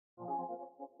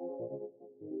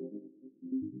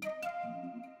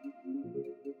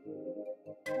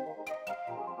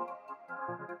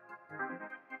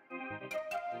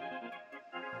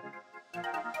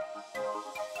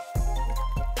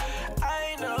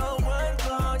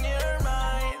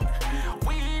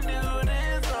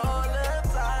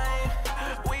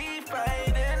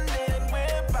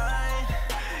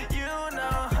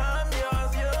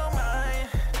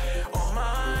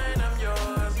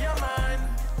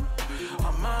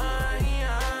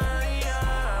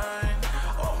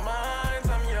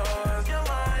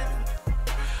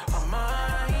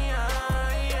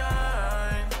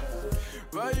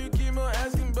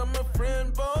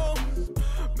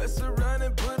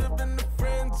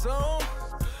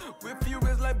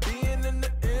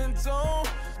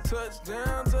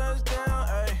Touchdown, touchdown,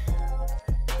 ayy.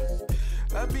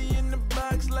 I be in the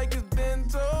box like it's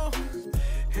bento.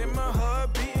 Hit my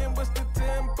heart beating, what's the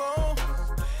tempo?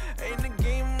 Ain't the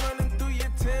game running through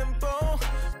your tempo.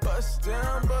 Bust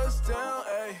down,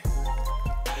 ayy.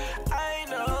 I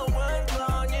know what's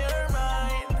on your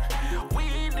mind.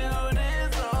 We do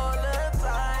this all the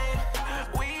time.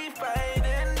 We fight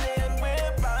and then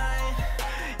we're fine.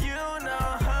 You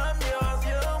know I'm yours,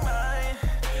 you're mine.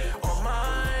 Oh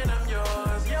mine, I'm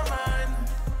yours, you're mine.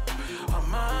 Oh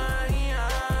mine,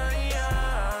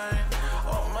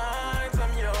 oh mine,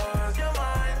 I'm yours, you're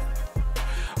mine.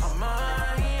 Oh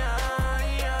mine.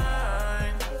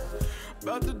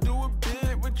 About to do a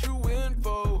bit, what you in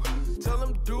for? Tell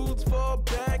them dudes fall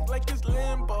back like it's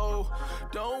limbo.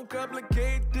 Don't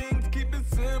complicate things, keep it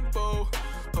simple.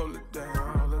 Hold it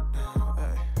down,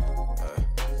 ay, ay.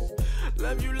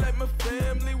 Love you like my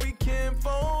family, we can't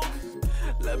fold.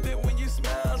 Love it when you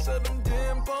smile